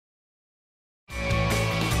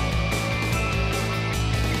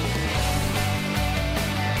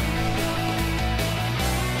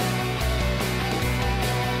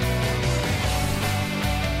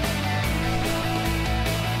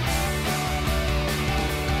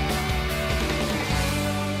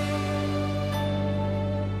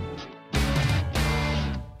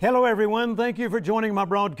Hello, everyone. Thank you for joining my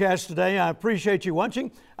broadcast today. I appreciate you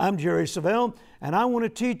watching. I'm Jerry Savelle, and I want to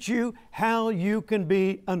teach you how you can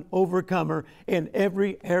be an overcomer in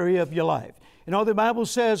every area of your life. You know, the Bible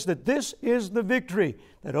says that this is the victory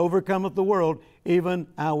that overcometh the world, even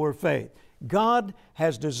our faith. God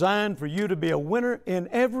has designed for you to be a winner in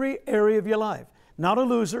every area of your life. Not a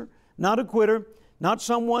loser, not a quitter, not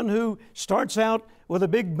someone who starts out with a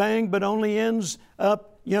big bang but only ends up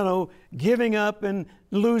giving up and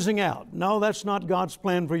losing out. No, that's not God's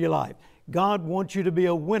plan for your life. God wants you to be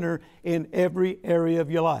a winner in every area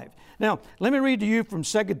of your life. Now, let me read to you from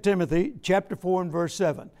 2 Timothy chapter 4 and verse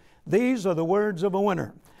 7. These are the words of a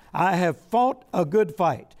winner. I have fought a good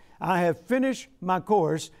fight. I have finished my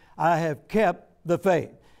course. I have kept the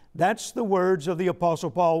faith. That's the words of the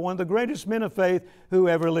Apostle Paul, one of the greatest men of faith who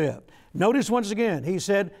ever lived. Notice once again, he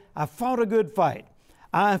said, I fought a good fight.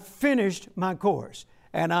 I finished my course.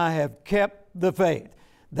 And I have kept the faith.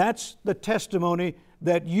 That's the testimony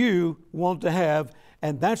that you want to have,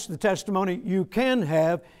 and that's the testimony you can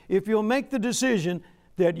have if you'll make the decision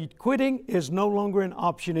that quitting is no longer an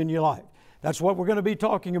option in your life. That's what we're going to be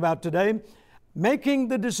talking about today, making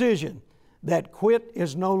the decision that quit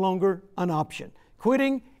is no longer an option.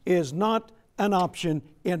 Quitting is not an option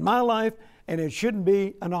in my life, and it shouldn't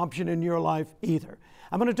be an option in your life either.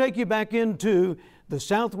 I'm going to take you back into the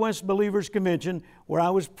Southwest Believers Convention where I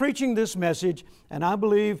was preaching this message, and I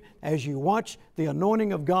believe as you watch, the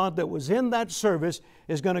anointing of God that was in that service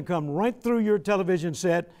is going to come right through your television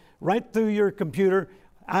set, right through your computer,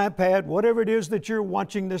 iPad, whatever it is that you're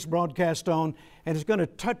watching this broadcast on, and it's going to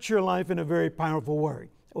touch your life in a very powerful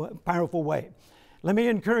way. Let me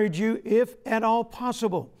encourage you, if at all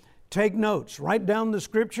possible, take notes, write down the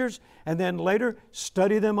scriptures, and then later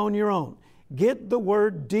study them on your own. Get the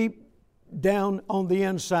Word deep down on the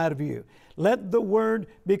inside of you. Let the Word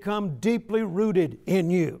become deeply rooted in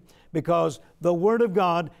you, because the Word of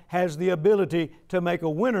God has the ability to make a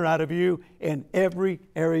winner out of you in every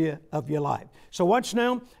area of your life. So watch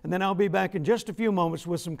now, and then I'll be back in just a few moments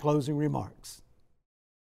with some closing remarks.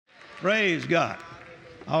 Praise God.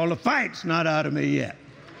 All the fight's not out of me yet.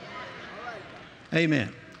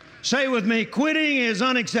 Amen. Say with me, quitting is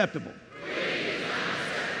unacceptable.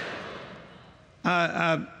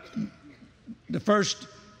 The first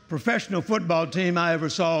professional football team I ever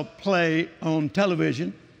saw play on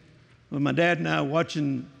television, with my dad and I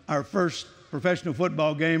watching our first professional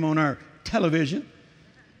football game on our television.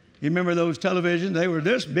 You remember those televisions? They were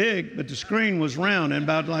this big, but the screen was round and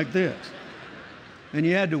about like this. And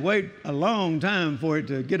you had to wait a long time for it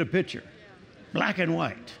to get a picture. Black and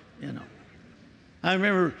white, you know. I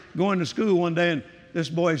remember going to school one day and this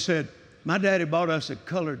boy said, my daddy bought us a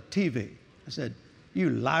colored TV. I said, you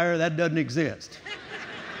liar, that doesn't exist.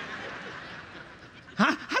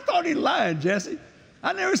 I thought he lied, Jesse.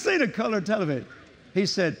 I never seen a color television. He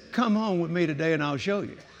said, come home with me today and I'll show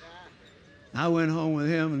you. I went home with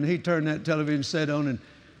him and he turned that television set on and,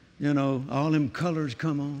 you know, all them colors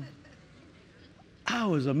come on. I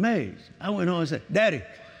was amazed. I went home and said, Daddy,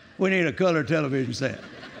 we need a color television set.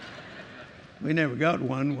 We never got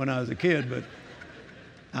one when I was a kid, but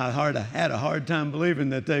I had a hard time believing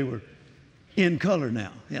that they were in color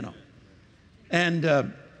now, you know.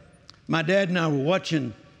 And my dad and I were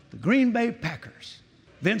watching the Green Bay Packers.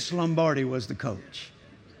 Vince Lombardi was the coach,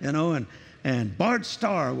 you know, and Bart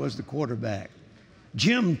Starr was the quarterback.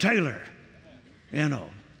 Jim Taylor, you know.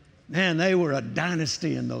 Man, they were a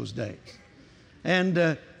dynasty in those days.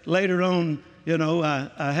 And later on, you know,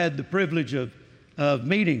 I had the privilege of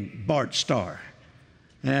meeting Bart Starr.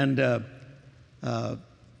 And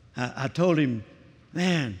I told him,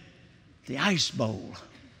 man, the Ice Bowl.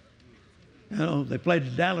 You know, they played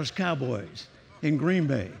the Dallas Cowboys in Green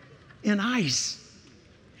Bay in ice.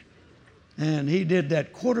 And he did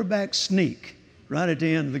that quarterback sneak right at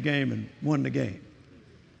the end of the game and won the game.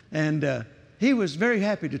 And he was very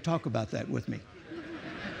happy to talk about that with me.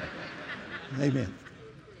 Amen.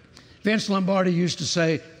 Vince Lombardi used to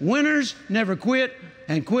say, winners never quit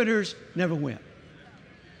and quitters never win.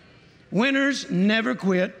 Winners never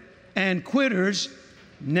quit and quitters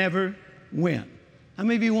never win. How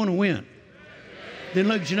many of you want to win? Then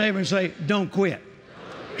look at your neighbor and say, don't quit.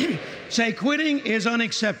 Say, quitting is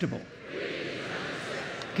unacceptable.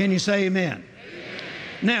 Can you say amen?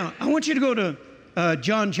 Now, I want you to go to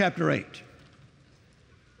John chapter 8.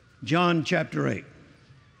 John chapter 8.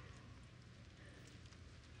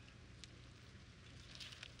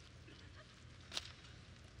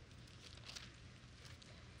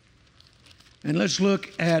 And let's look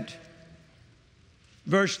at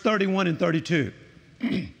verse 31 and 32.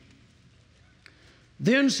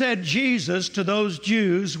 Then said Jesus to those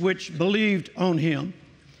Jews which believed on him,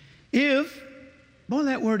 If, boy,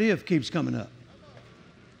 that word if keeps coming up.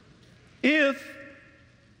 If,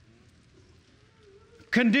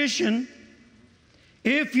 condition,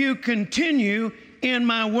 if you continue in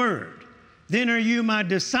my word, then are you my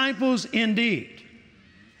disciples indeed.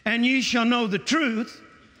 And ye shall know the truth,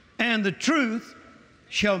 and the truth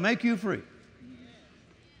shall make you free.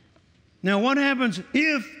 Now, what happens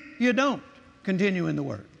if you don't continue in the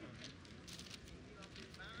word?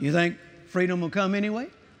 You think freedom will come anyway?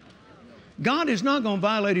 God is not going to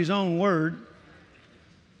violate His own word.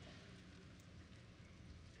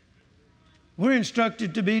 We're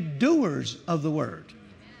instructed to be doers of the word.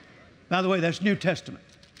 By the way, that's New Testament.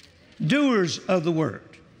 Doers of the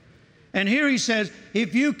word. And here He says,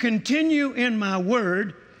 if you continue in my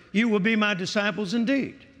word, you will be my disciples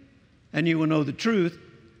indeed. And you will know the truth,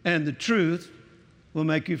 and the truth will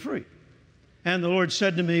make you free. And the Lord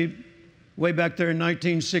said to me way back there in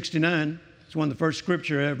 1969, it's one of the first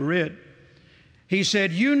scripture I ever read. He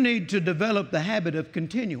said, you need to develop the habit of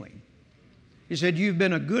continuing. He said, you've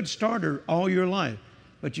been a good starter all your life,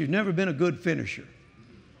 but you've never been a good finisher.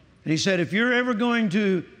 And He said, if you're ever going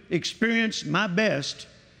to experience my best,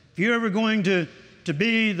 if you're ever going to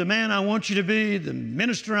be the man I want you to be, the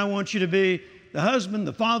minister I want you to be, the husband,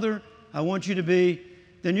 the father I want you to be,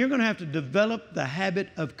 then you're going to have to develop the habit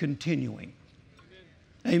of continuing.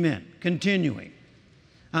 Amen. Continuing.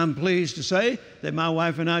 I'm pleased to say that my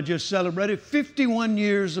wife and I just celebrated 51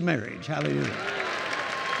 years of marriage. Hallelujah.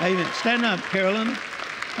 Amen. Stand up, Carolyn,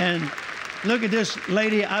 and look at this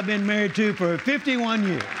lady I've been married to for 51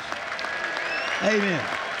 years. Amen.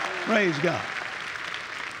 Praise God.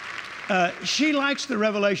 She likes the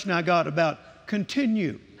revelation I got about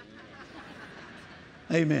continue.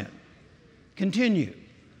 Amen. Continue.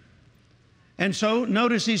 And so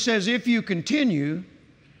notice He says, if you continue,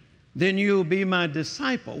 then you'll be my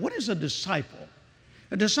disciple. What is a disciple?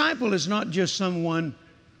 A disciple is not just someone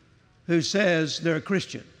who says they're a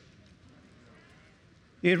Christian.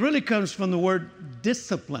 It really comes from the word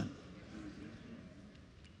discipline.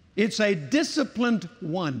 It's a disciplined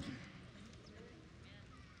one.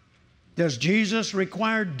 Does Jesus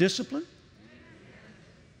require discipline?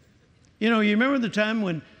 You know, you remember the time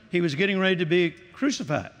when He was getting ready to be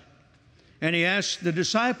crucified, and He asked the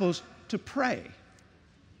disciples to pray.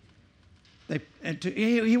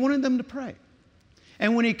 He wanted them to pray.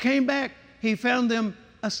 And when He came back, He found them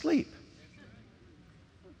asleep.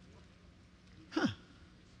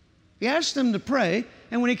 He asked them to pray,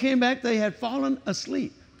 and when He came back, they had fallen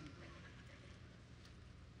asleep.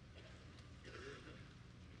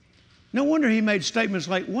 No wonder He made statements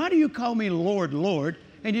like, why do you call me Lord, Lord,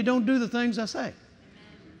 and you don't do the things I say?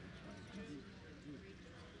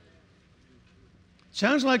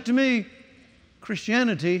 Sounds like to me,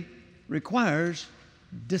 Christianity requires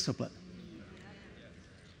discipline.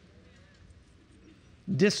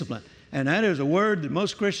 Discipline. And that is a word that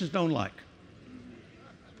most Christians don't like.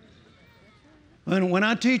 When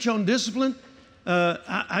I teach on discipline,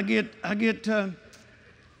 I get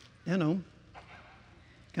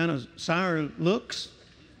kind of sour looks,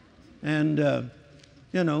 and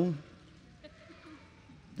they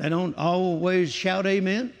don't always shout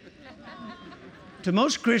amen. To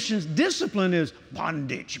most Christians, discipline is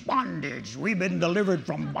bondage, bondage. We've been delivered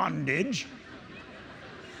from bondage.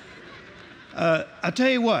 I tell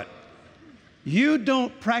you what, you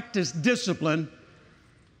don't practice discipline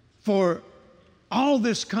for all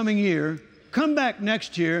this coming year. Come back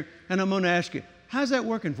next year, and I'm going to ask you, how's that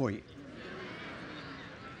working for you?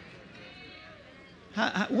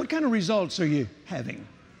 What kind of results are you having?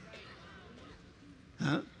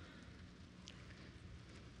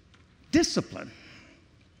 Discipline.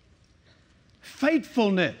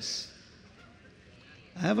 Faithfulness.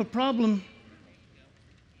 I have a problem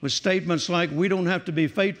with statements like, we don't have to be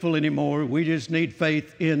faithful anymore. We just need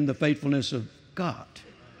faith in the faithfulness of God.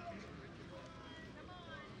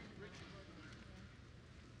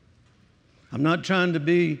 I'm not trying to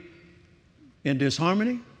be in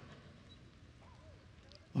disharmony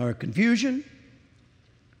or confusion,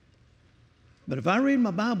 but if I read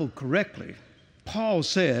my Bible correctly, Paul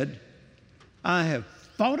said, I have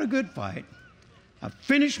fought a good fight, I've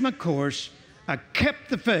finished my course, I kept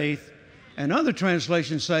the faith, and other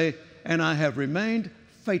translations say, and I have remained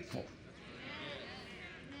faithful.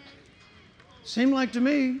 Seemed like to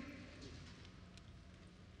me,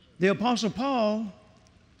 the Apostle Paul,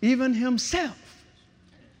 even himself,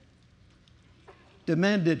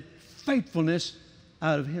 demanded faithfulness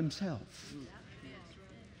out of himself.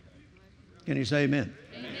 Can you say amen?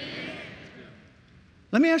 Amen?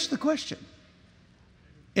 Let me ask the question.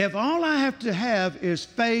 If all I have to have is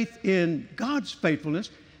faith in God's faithfulness,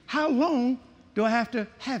 how long do I have to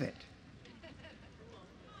have it?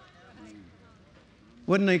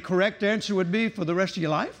 Wouldn't the correct answer would be for the rest of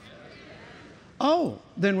your life? Oh,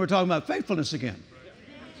 then we're talking about faithfulness again.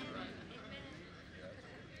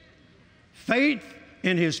 Faith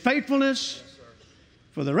in His faithfulness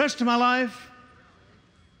for the rest of my life.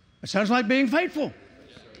 It sounds like being faithful.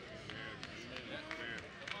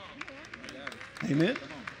 Amen.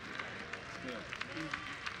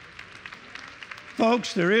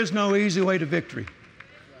 Folks, there is no easy way to victory.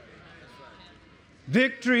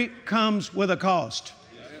 Victory comes with a cost.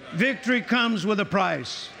 Victory comes with a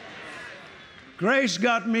price. Grace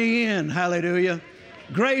got me in, hallelujah.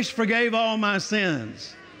 Grace forgave all my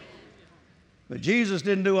sins. But Jesus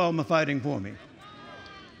didn't do all my fighting for me.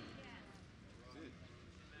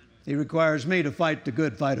 He requires me to fight the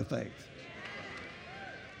good fight of faith.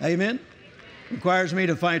 Amen? Requires me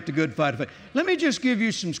to fight the good fight of faith. Let me just give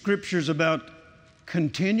you some scriptures about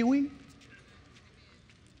continuing.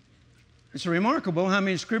 It's remarkable how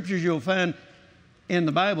many scriptures you'll find in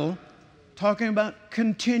the Bible talking about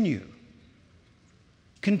continue.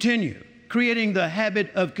 Continue. Creating the habit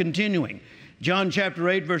of continuing. John chapter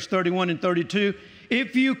 8, verse 31 and 32.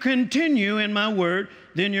 If you continue in my word,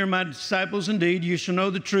 then you're my disciples indeed. You shall know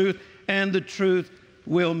the truth, and the truth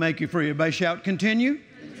will make you free. Everybody shout, continue.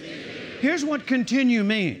 Continue. Here's what continue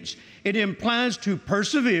means. It implies to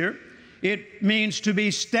persevere. It means to be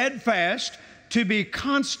steadfast, to be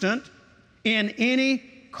constant in any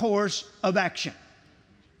course of action.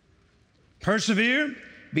 Persevere,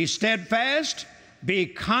 be steadfast, be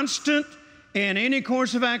constant in any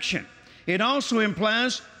course of action. It also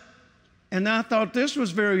implies, and I thought this was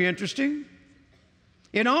very interesting,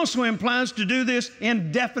 it also implies to do this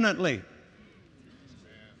indefinitely.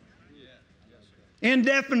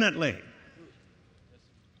 Indefinitely.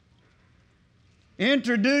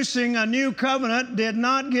 Introducing a new covenant did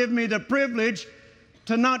not give me the privilege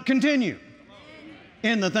to not continue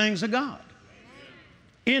in the things of God.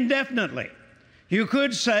 Indefinitely. You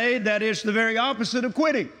could say that it's the very opposite of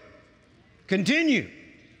quitting. Continue.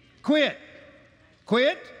 Quit.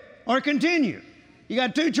 Quit or continue. You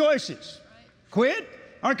got two choices. Quit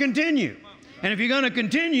or continue. And if you're going to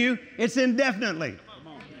continue, it's indefinitely.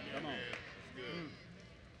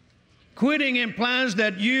 Quitting implies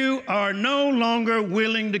that you are no longer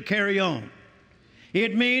willing to carry on.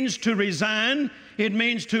 It means to resign, it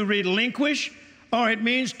means to relinquish, or it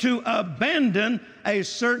means to abandon a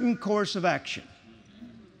certain course of action.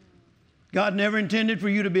 God never intended for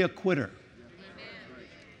you to be a quitter.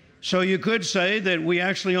 So you could say that we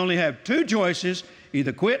actually only have two choices,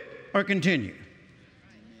 either quit or continue.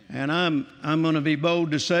 And I'm going to be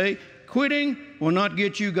bold to say, quitting will not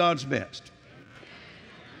get you God's best.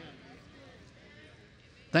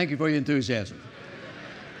 Thank you for your enthusiasm.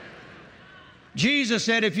 Jesus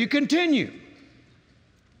said, if you continue,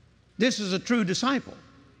 this is a true disciple.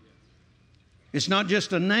 It's not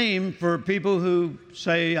just a name for people who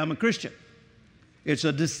say, I'm a Christian. It's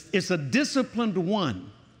a disciplined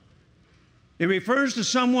one. It refers to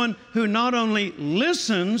someone who not only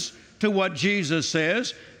listens to what Jesus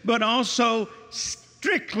says, but also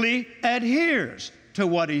strictly adheres to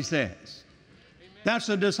what He says. That's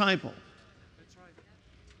a disciple.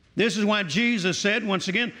 This is why Jesus said, once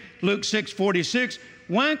again, Luke 6:46,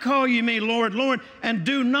 why call ye me Lord, Lord, and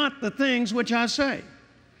do not the things which I say?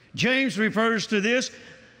 James refers to this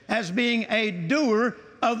as being a doer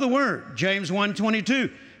of the word. James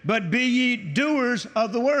 1:22, but be ye doers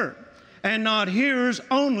of the word, and not hearers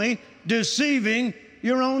only, deceiving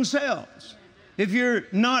your own selves. If you're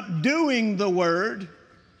not doing the word,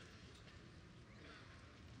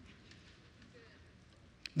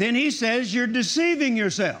 then he says you're deceiving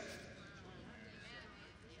yourself.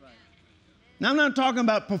 Now, I'm not talking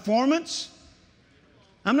about performance.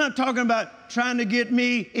 I'm not talking about trying to get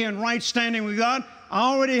me in right standing with God. I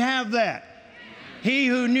already have that. He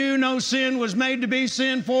who knew no sin was made to be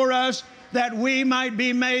sin for us, that we might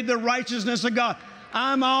be made the righteousness of God.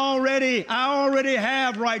 I already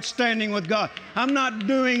have right standing with God. I'm not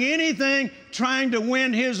doing anything trying to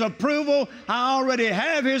win His approval. I already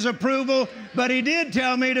have His approval, but He did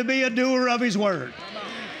tell me to be a doer of His word.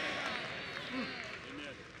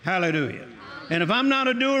 Hallelujah. And if I'm not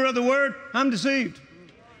a doer of the word, I'm deceived.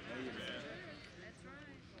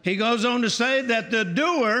 He goes on to say that the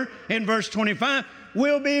doer, in verse 25,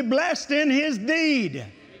 will be blessed in his deed.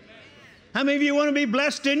 How many of you want to be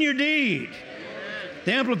blessed in your deed?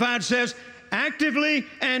 The Amplified says, actively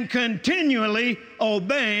and continually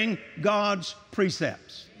obeying God's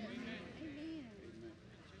precepts.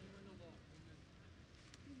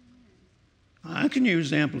 I can use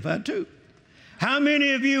the Amplified too. How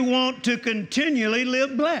many of you want to continually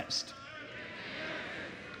live blessed?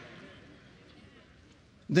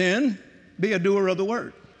 Then be a doer of the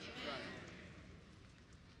word.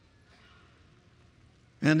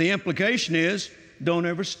 And the implication is, don't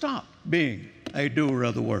ever stop being a doer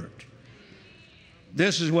of the word.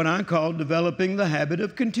 This is what I call developing the habit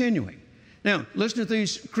of continuing. Now, listen to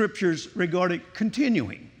these scriptures regarding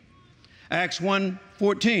continuing. Acts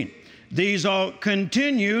 1:14. These all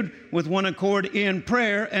continued with one accord in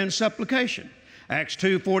prayer and supplication. Acts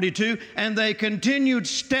 2:42. And they continued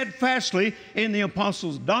steadfastly in the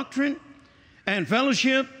apostles' doctrine and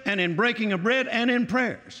fellowship and in breaking of bread and in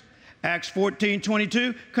prayers. Acts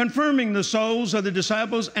 14:22, confirming the souls of the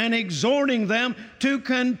disciples and exhorting them to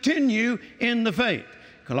continue in the faith.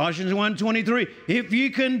 Colossians 1:23, if ye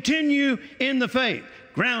continue in the faith,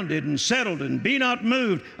 grounded and settled and be not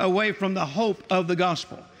moved away from the hope of the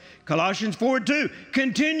gospel. Colossians 4:2,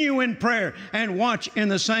 continue in prayer and watch in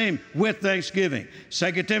the same with thanksgiving.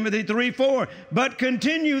 2 Timothy 3:4, but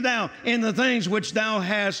continue thou in the things which thou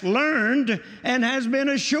hast learned and hast been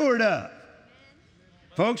assured of.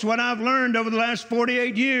 Folks, what I've learned over the last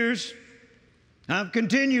 48 years, I've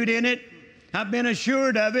continued in it, I've been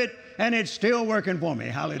assured of it, and it's still working for me.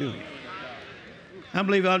 Hallelujah. I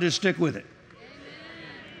believe I'll just stick with it.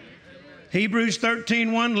 Hebrews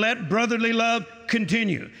 13:1, let brotherly love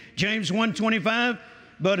continue. James 1:25,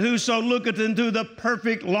 but whoso looketh into the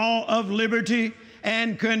perfect law of liberty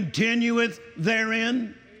and continueth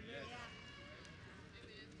therein.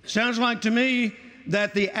 Sounds like to me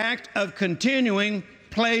that the act of continuing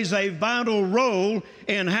plays a vital role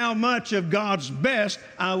in how much of God's best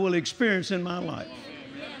I will experience in my life.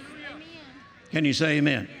 Amen. Can you say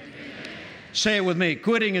amen? Amen? Say it with me.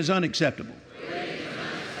 Quitting is unacceptable.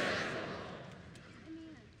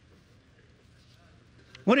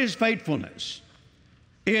 What is faithfulness?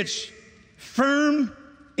 It's firm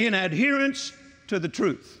in adherence to the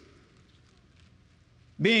truth.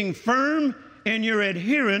 Being firm in your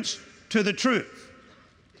adherence to the truth.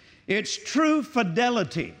 It's true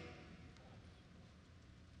fidelity.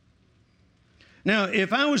 Now,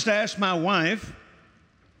 if I was to ask my wife,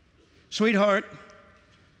 sweetheart,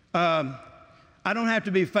 I don't have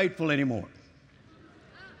to be faithful anymore,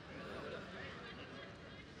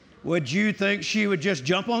 would you think she would just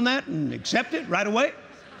jump on that and accept it right away?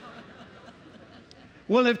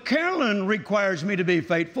 Well, if Carolyn requires me to be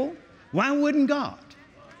faithful, why wouldn't God?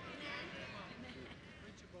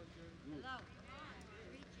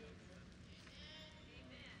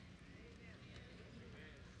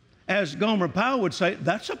 As Gomer Powell would say,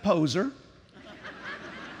 that's a poser.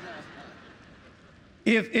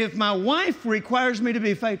 If my wife requires me to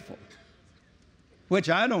be faithful, which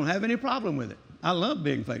I don't have any problem with it. I love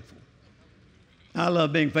being faithful. I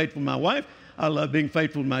love being faithful to my wife. I love being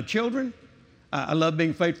faithful to my children. I love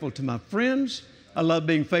being faithful to my friends. I love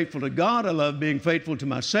being faithful to God. I love being faithful to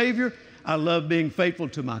my Savior. I love being faithful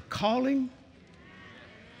to my calling.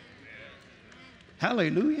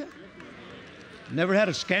 Hallelujah. Never had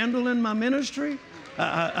a scandal in my ministry.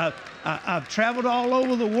 I've traveled all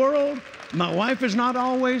over the world. My wife is not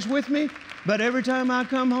always with me, but every time I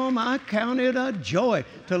come home, I count it a joy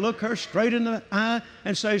to look her straight in the eye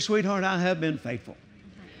and say, sweetheart, I have been faithful.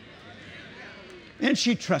 And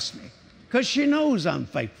she trusts me because she knows I'm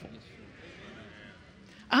faithful.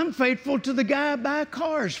 I'm faithful to the guy I buy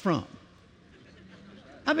cars from.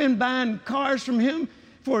 I've been buying cars from him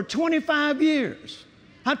for 25 years.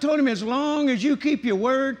 I told him, as long as you keep your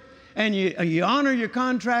word and you honor your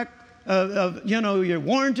contract your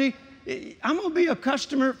warranty, I'm going to be a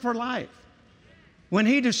customer for life. When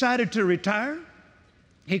he decided to retire,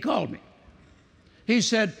 he called me. He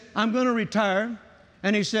said, I'm going to retire.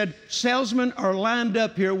 And he said, salesmen are lined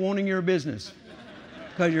up here wanting your business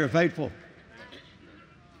because you're faithful.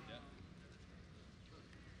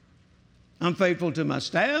 I'm faithful to my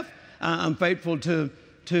staff. I'm faithful to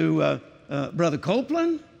Brother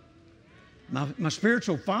Copeland, my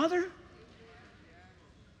spiritual father.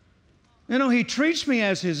 You know, he treats me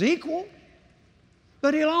as his equal,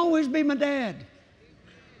 but he'll always be my dad.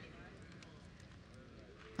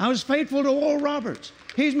 I was faithful to Oral Roberts.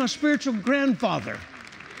 He's my spiritual grandfather.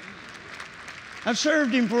 I've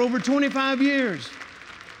served him for over 25 years.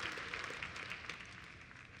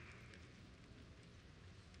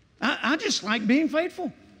 I just like being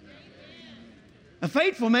faithful. A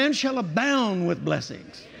faithful man shall abound with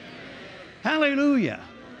blessings. Hallelujah.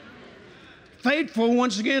 Faithful,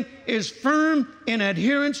 once again, is firm in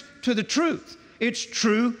adherence to the truth. It's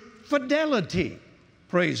true fidelity.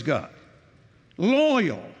 Praise God.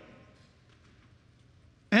 Loyal.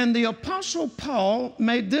 And the Apostle Paul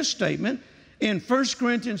made this statement in 1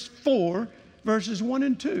 Corinthians 4, verses 1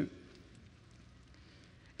 and 2.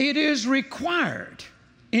 It is required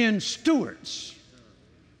in stewards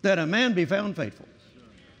that a man be found faithful.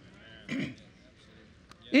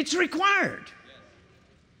 It's required.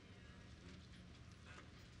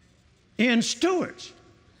 In stewards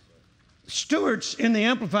in the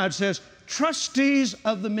Amplified says, trustees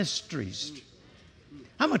of the mysteries.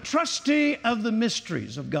 I'm a trustee of the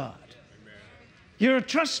mysteries of God. You're a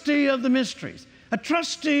trustee of the mysteries. A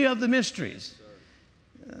trustee of the mysteries.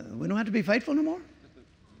 We don't have to be faithful no more.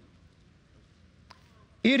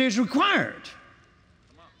 It is required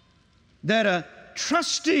that a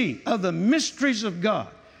trustee of the mysteries of God.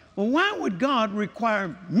 Well, why would God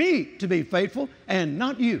require me to be faithful and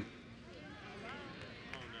not you?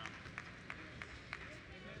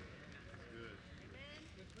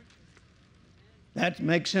 That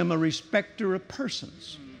makes him a respecter of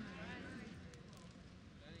persons.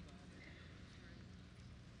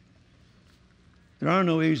 There are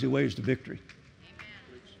no easy ways to victory.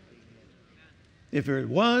 If there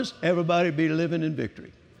was, everybody would be living in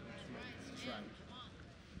victory.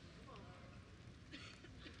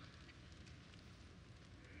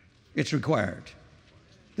 It's required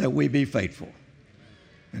that we be faithful.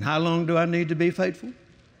 And how long do I need to be faithful?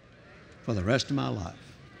 For the rest of my life.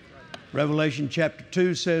 Revelation chapter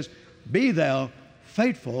 2 says, be thou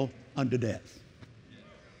faithful unto death.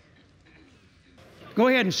 Go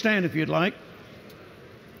ahead and stand if you'd like.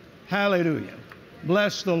 Hallelujah.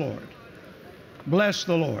 Bless the Lord. Bless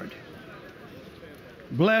the Lord.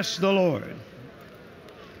 Bless the Lord.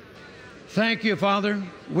 Thank you, Father.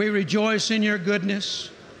 We rejoice in your goodness.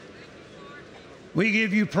 We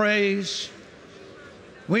give you praise.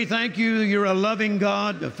 We thank you, you're a loving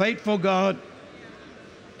God, a faithful God,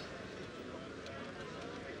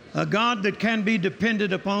 a God that can be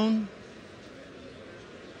depended upon.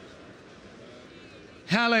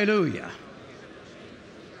 Hallelujah.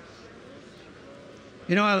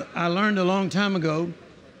 You know, I learned a long time ago,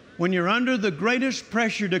 when you're under the greatest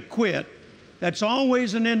pressure to quit, that's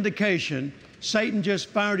always an indication Satan just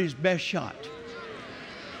fired his best shot.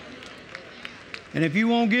 And if you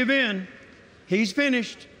won't give in, he's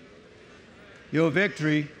finished. Your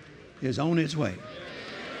victory is on its way.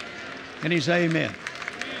 And he say amen.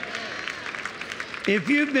 If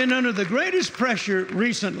you've been under the greatest pressure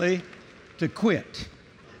recently to quit,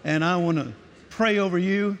 and I want to pray over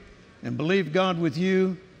you and believe God with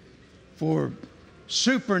you for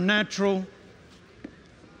supernatural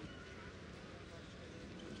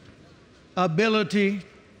ability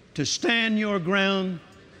to stand your ground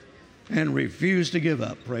and refuse to give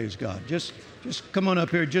up. Praise God. Just come on up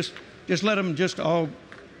here. Just let them just all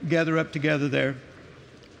gather up together there.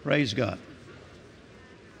 Praise God.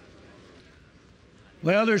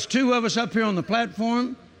 Well, there's two of us up here on the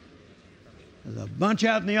platform. There's a bunch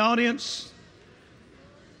out in the audience.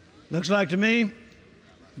 Looks like to me,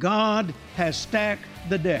 God has stacked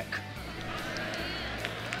the deck.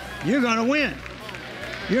 You're going to win.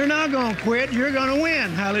 You're not going to quit. You're going to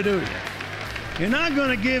win. Hallelujah. You're not going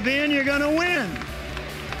to give in. You're going to win.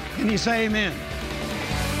 Can you say amen?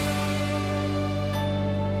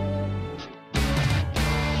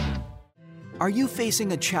 Are you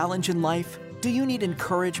facing a challenge in life? Do you need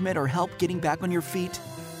encouragement or help getting back on your feet?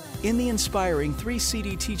 In the inspiring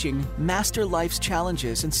 3-CD teaching, Master Life's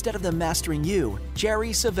Challenges Instead of Them Mastering You,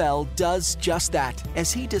 Jerry Savelle does just that.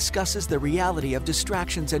 As he discusses the reality of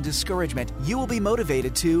distractions and discouragement, you will be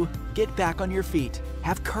motivated to get back on your feet,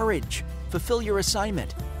 have courage, fulfill your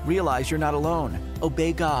assignment, realize you're not alone,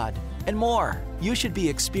 obey God, and more. You should be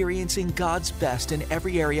experiencing God's best in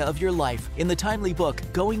every area of your life. In the timely book,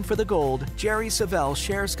 Going for the Gold, Jerry Savelle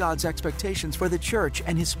shares God's expectations for the church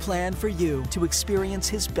and His plan for you to experience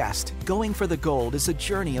His best. Going for the Gold is a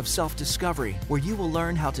journey of self-discovery where you will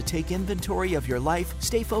learn how to take inventory of your life,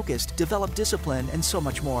 stay focused, develop discipline, and so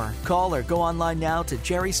much more. Call or go online now to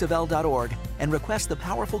jerrysavelle.org and request the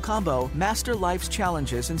powerful combo Master Life's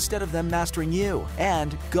Challenges Instead of Them Mastering You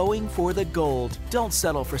and Going for the Gold. Don't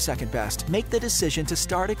settle for second best. Make the decision to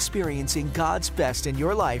start experiencing God's best in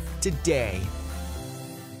your life today.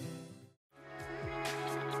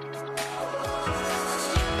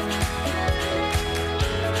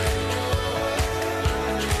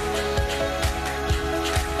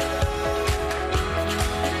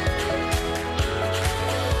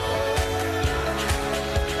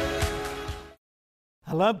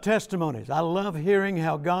 I love testimonies. I love hearing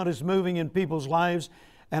how God is moving in people's lives,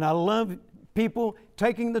 and I love people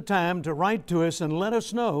taking the time to write to us and let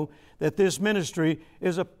us know that this ministry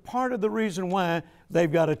is a part of the reason why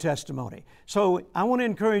they've got a testimony. So I want to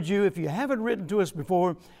encourage you, if you haven't written to us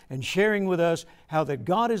before and sharing with us how that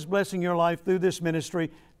God is blessing your life through this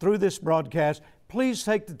ministry, through this broadcast, please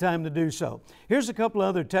take the time to do so. Here's a couple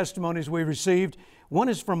other testimonies we received. One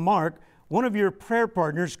is from Mark. One of your prayer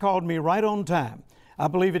partners called me right on time. I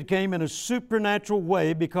believe it came in a supernatural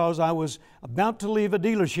way because I was about to leave a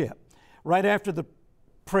dealership. Right after the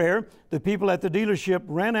prayer, the people at the dealership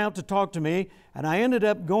ran out to talk to me, and I ended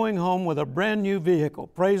up going home with a brand new vehicle.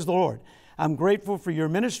 Praise the Lord. I'm grateful for your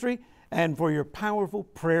ministry and for your powerful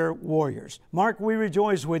prayer warriors. Mark, we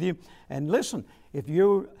rejoice with you. And listen, if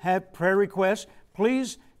you have prayer requests,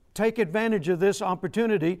 please take advantage of this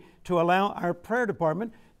opportunity to allow our prayer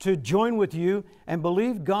department to join with you and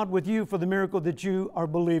believe God with you for the miracle that you are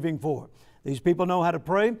believing for. These people know how to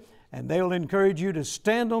pray, and they'll encourage you to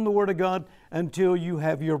stand on the Word of God until you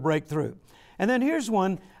have your breakthrough. And then here's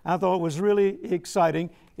one I thought was really exciting.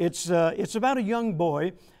 It's about a young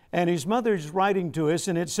boy, and his mother's writing to us,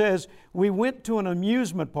 and it says, "We went to an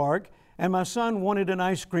amusement park, and my son wanted an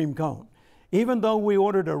ice cream cone. Even though we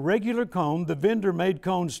ordered a regular cone, the vendor made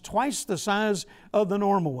cones twice the size of the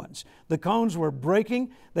normal ones. The cones were breaking.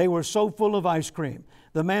 They were so full of ice cream.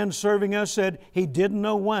 The man serving us said he didn't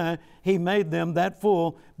know why he made them that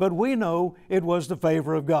full, but we know it was the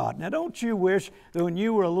favor of God." Now, don't you wish that when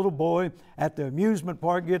you were a little boy at the amusement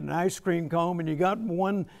park getting an ice cream cone and you got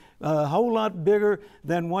one a whole lot bigger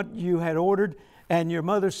than what you had ordered, and your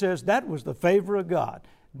mother says that was the favor of God?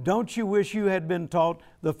 Don't you wish you had been taught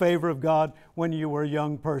the favor of God when you were a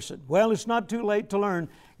young person? Well, it's not too late to learn.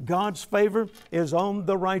 God's favor is on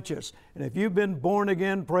the righteous. And if you've been born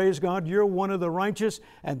again, praise God, you're one of the righteous,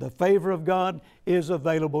 and the favor of God is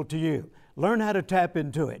available to you. Learn how to tap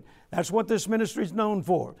into it. That's what this ministry is known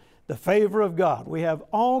for, the favor of God. We have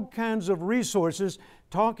all kinds of resources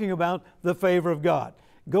talking about the favor of God.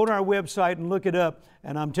 Go to our website and look it up,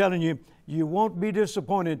 and I'm telling you, you won't be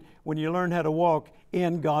disappointed when you learn how to walk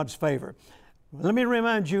in God's favor. Let me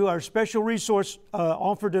remind you our special resource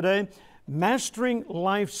offered today, Mastering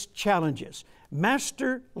Life's Challenges.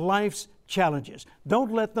 Master Life's Challenges.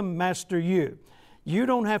 Don't let them master you. You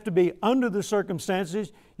don't have to be under the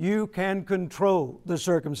circumstances. You can control the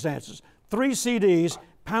circumstances. 3 CDs,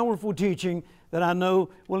 powerful teaching that I know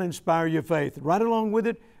will inspire your faith. Right along with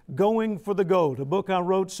it, Going for the Gold, a book I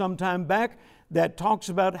wrote some time back that talks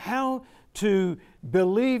about how to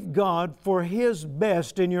believe God for His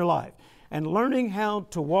best in your life, and learning how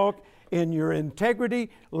to walk in your integrity,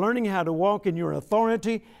 learning how to walk in your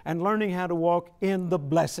authority, and learning how to walk in the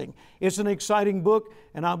blessing. It's an exciting book,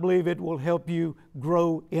 and I believe it will help you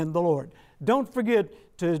grow in the Lord. Don't forget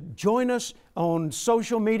to join us on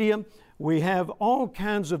social media. We have all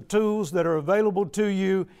kinds of tools that are available to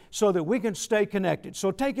you so that we can stay connected.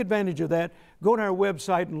 So take advantage of that. Go to our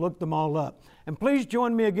website and look them all up. And please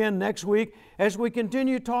join me again next week as we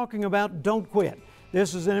continue talking about don't quit.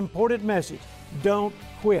 This is an important message. Don't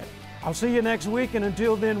quit. I'll see you next week, and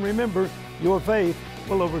until then, remember, your faith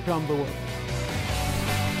will overcome the world.